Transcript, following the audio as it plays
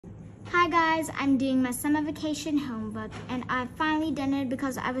Hi guys, I'm doing my summer vacation homework and I finally done it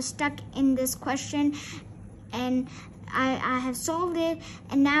because I was stuck in this question and I have solved it,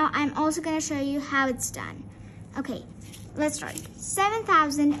 and now I'm also going to show you how it's done. Okay, let's start.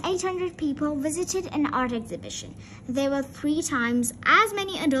 7,800 people visited an art exhibition. There were 3 times as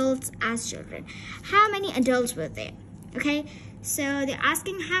many adults as children. How many adults were there? Okay, so they're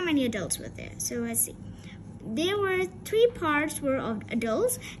asking how many adults were there. So let's see. There were 3 parts were of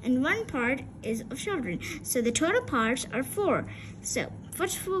adults and 1 part is of children. So the total parts are 4. So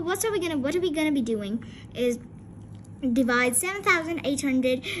what are we gonna be doing is divide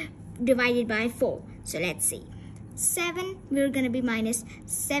 7,800 divided by 4. So let's see. 7, we're gonna be minus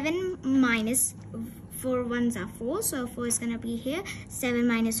 7 minus 4 ones are 4. So 4 is gonna be here. 7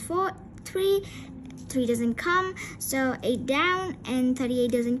 minus 4, 3. 3 doesn't come. So 8 down, and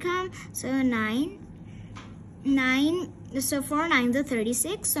 38 doesn't come. So 9. So 4 9s are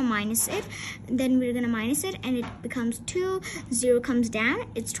 36, so minus it. Then we're gonna minus it and it becomes 2. 0 comes down,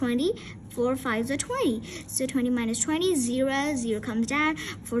 it's 20. 4 5s are 20, so 20 minus 20, 0. 0 comes down.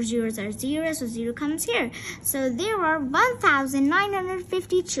 4 zeros are 0, so 0 comes here. So there are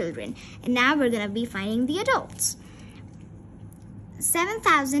 1,950 children, and now we're gonna be finding the adults.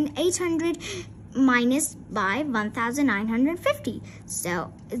 7,800 minus by 1,950.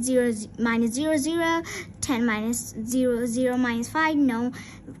 So 0 minus 0 0, 10 minus 0 0 minus 5, no,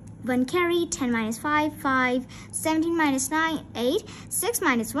 1 carry. 10 minus 5 5, 17 minus 9 8, 6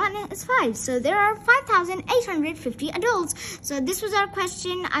 minus 1 is 5. So there are 5,850 adults. So this was our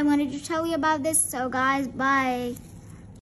question. I wanted to tell you about this. So guys, bye.